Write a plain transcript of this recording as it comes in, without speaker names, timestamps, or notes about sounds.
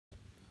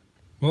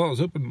Well, I was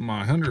hoping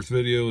my 100th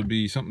video would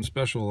be something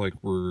special, like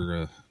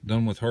we're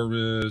done with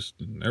harvest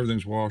and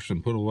everything's washed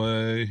and put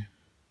away.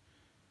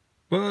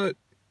 But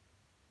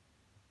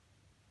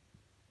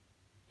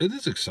it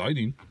is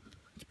exciting.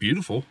 It's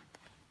beautiful.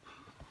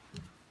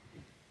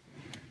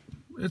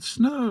 It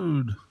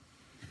snowed.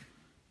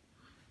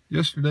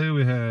 Yesterday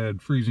we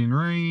had freezing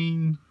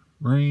rain,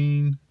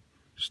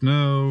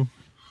 snow,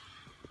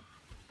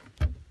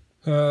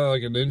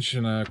 like 1.25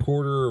 inches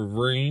of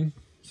rain.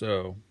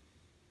 So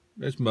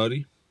it's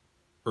muddy.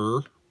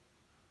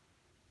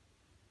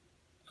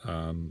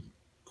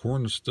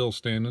 Corn is still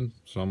standing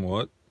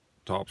somewhat.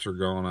 Tops are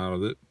gone out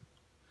of it.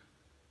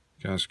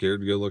 Kind of scared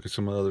to go look at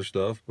some other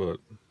stuff,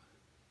 but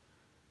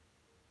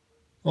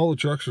all the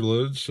trucks are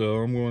loaded, so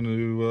I'm going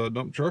to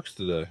dump trucks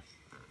today.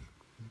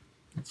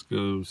 Let's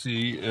go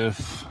see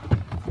if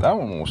that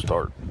one will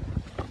start.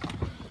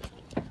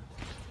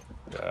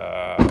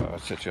 I'll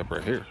set you up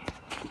right here.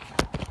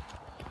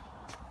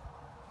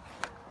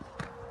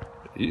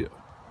 Yeah.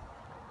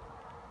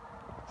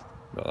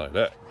 About like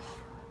that.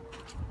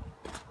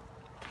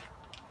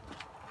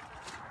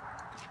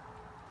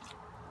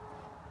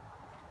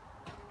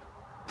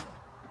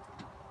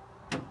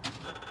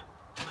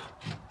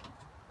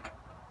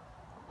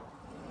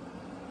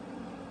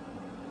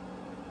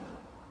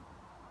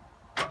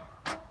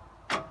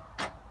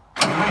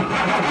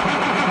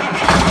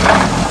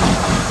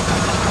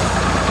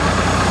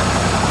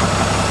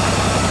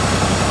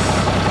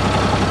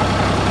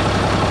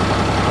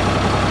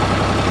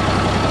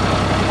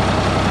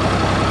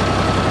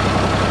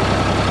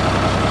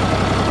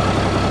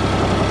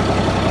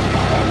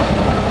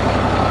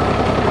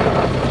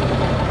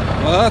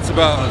 Well, that's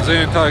about as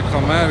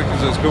anticlimactic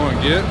as it's going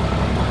to get.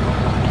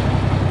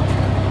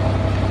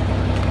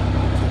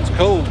 It's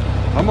cold.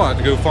 I might have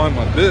to go find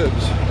my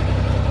bibs.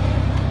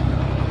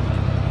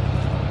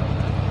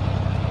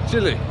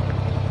 Chilly.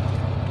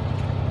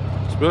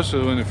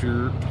 Especially when if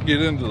you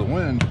get into the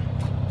wind.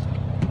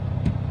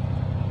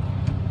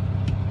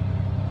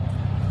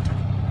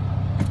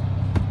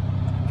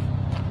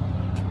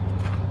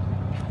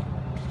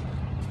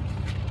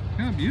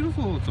 Kind of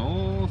beautiful. It's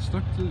all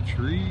stuck to the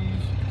trees.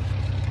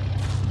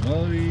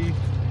 Muddy,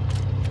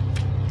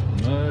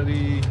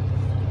 muddy,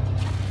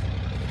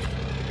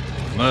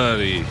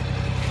 muddy.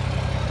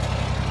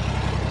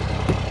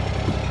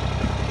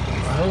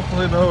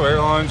 Hopefully no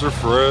airlines are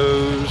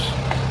froze.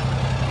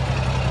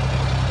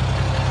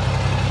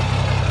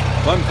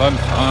 Fun, fun,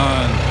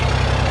 fun.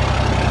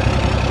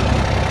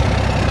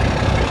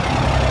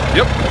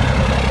 Yep.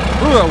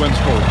 Ooh, that wind's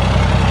cold.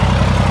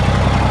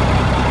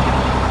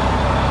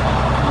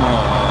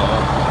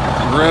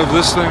 Rev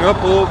this thing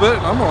up a little bit,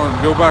 and I'm going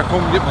to go back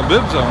home and get my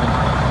bibs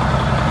on.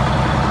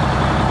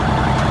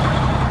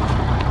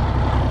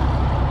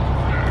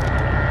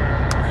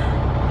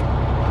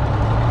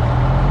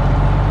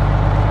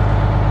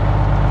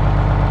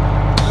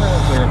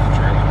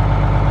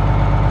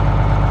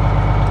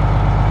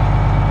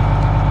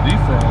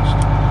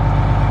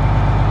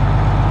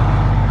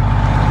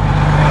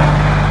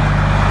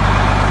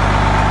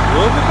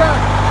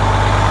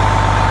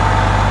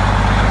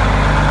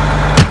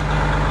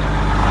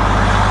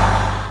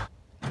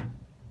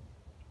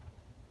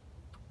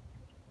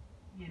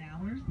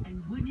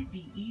 And wouldn't it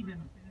be even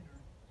better?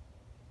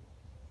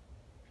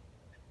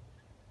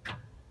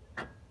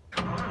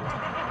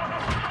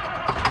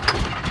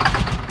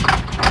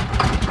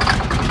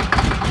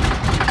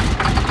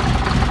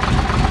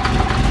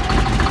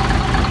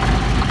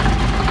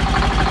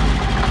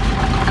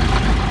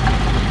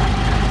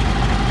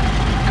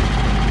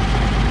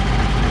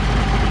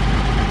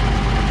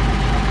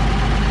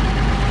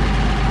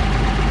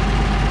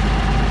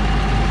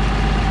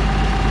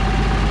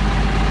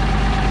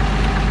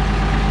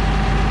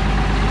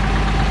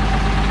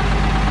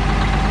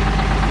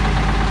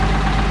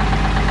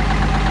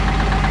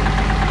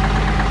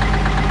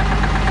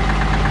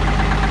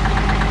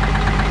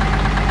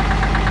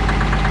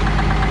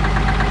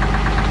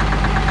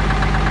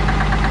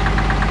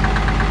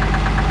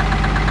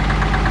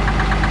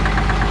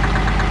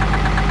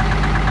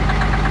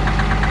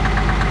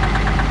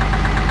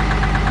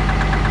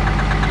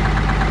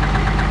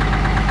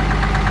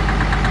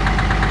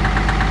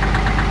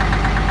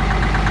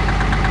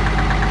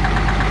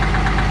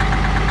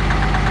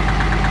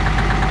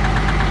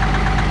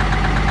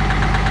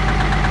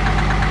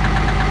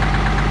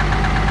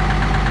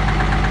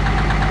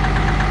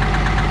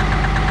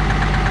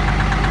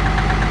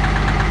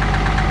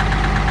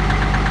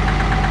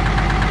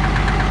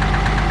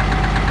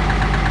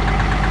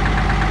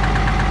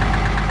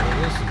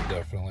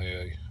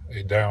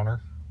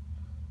 Downer,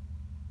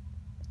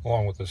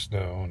 along with the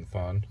snow and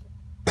fun.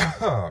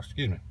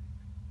 Excuse me.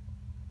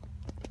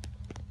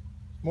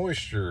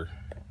 Moisture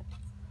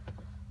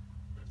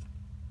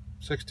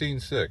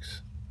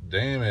 16.6,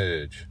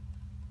 damage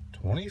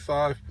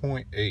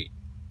 25.8.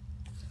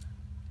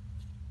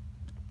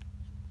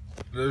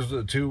 Those are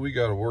the two we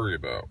got to worry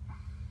about.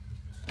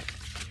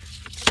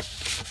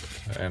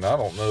 And I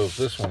don't know if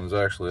this one's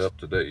actually up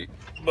to date,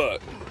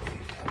 but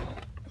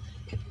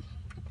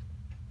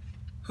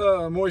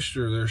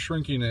Moisture, they're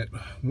shrinking at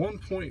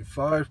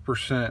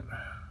 1.5%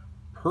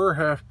 per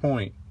half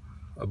point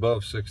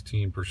above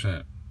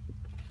 16%.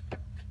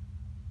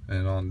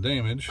 And on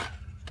damage,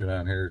 go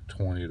down here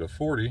 20 to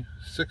 40,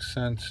 6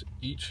 cents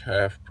each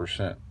half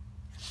percent.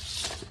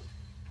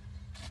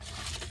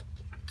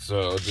 So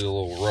I'll do a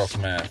little rough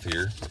math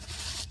here.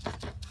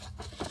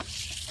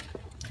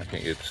 I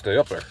can't get it to stay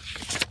up there.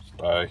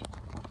 Bye.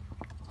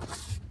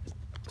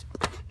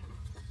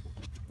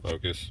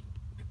 Focus.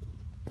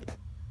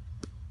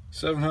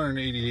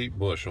 788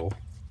 bushel.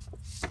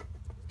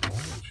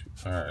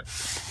 Alright.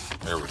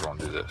 There, we're going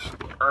to do this.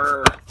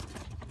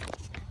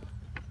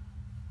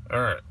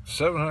 Alright.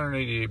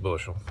 788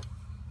 bushel.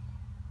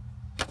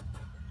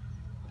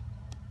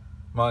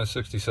 Minus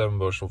 67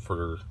 bushel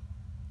for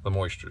the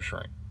moisture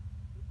shrink.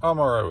 I'm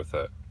alright with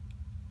that.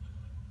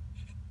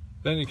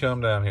 Then you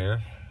come down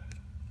here.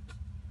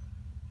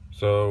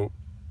 So,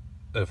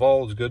 if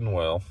all is good and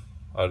well,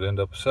 I'd end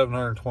up with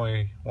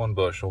 721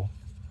 bushel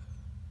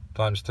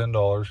times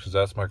 $10, because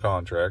that's my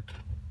contract.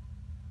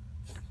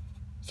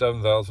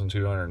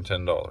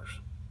 $7,210.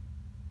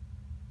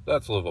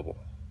 That's livable.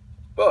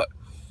 But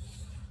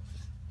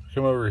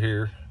come over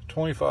here,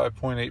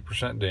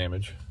 25.8%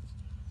 damage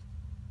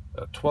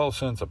at 12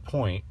 cents a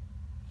point.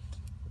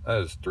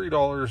 That is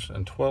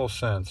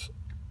 $3.12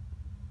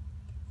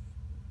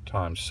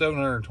 times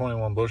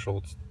 721 bushel.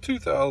 It's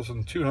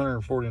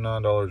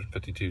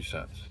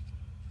 $2,249.52.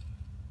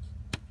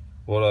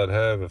 What I'd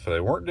have if they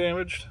weren't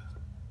damaged,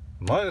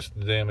 minus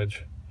the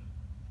damage,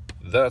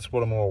 that's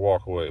what I'm going to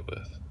walk away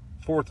with.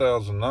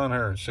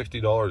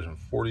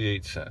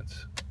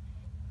 $4,960.48.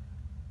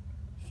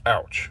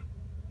 Ouch.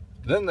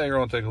 Then they're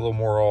going to take a little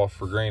more off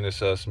for grain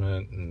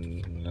assessment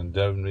and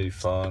indemnity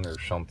fund or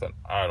something.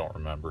 I don't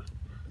remember.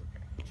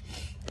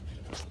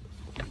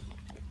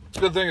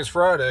 Good thing it's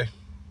Friday,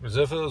 because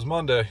if it was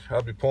Monday,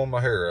 I'd be pulling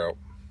my hair out.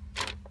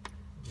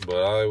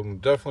 But I'm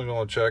definitely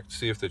going to check to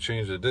see if they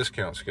changed the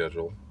discount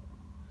schedule.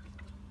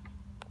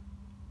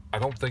 I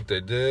don't think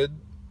they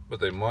did, but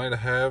they might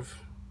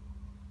have,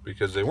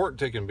 because they weren't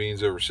taking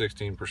beans over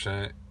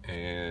 16%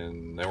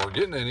 and they weren't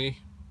getting any,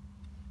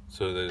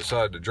 so they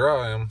decided to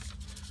dry them.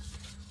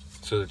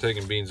 So they're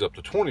taking beans up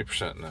to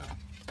 20% now,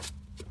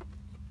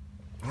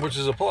 which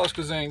is a plus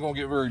because they ain't gonna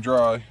get very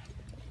dry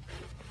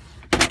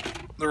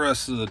the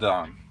rest of the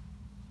time.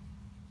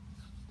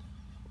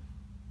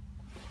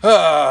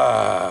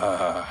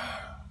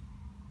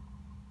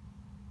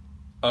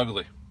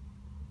 Ugly.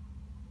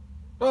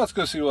 Well, let's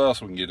go see what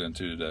else we can get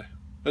into today.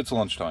 It's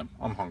lunchtime.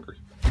 I'm hungry.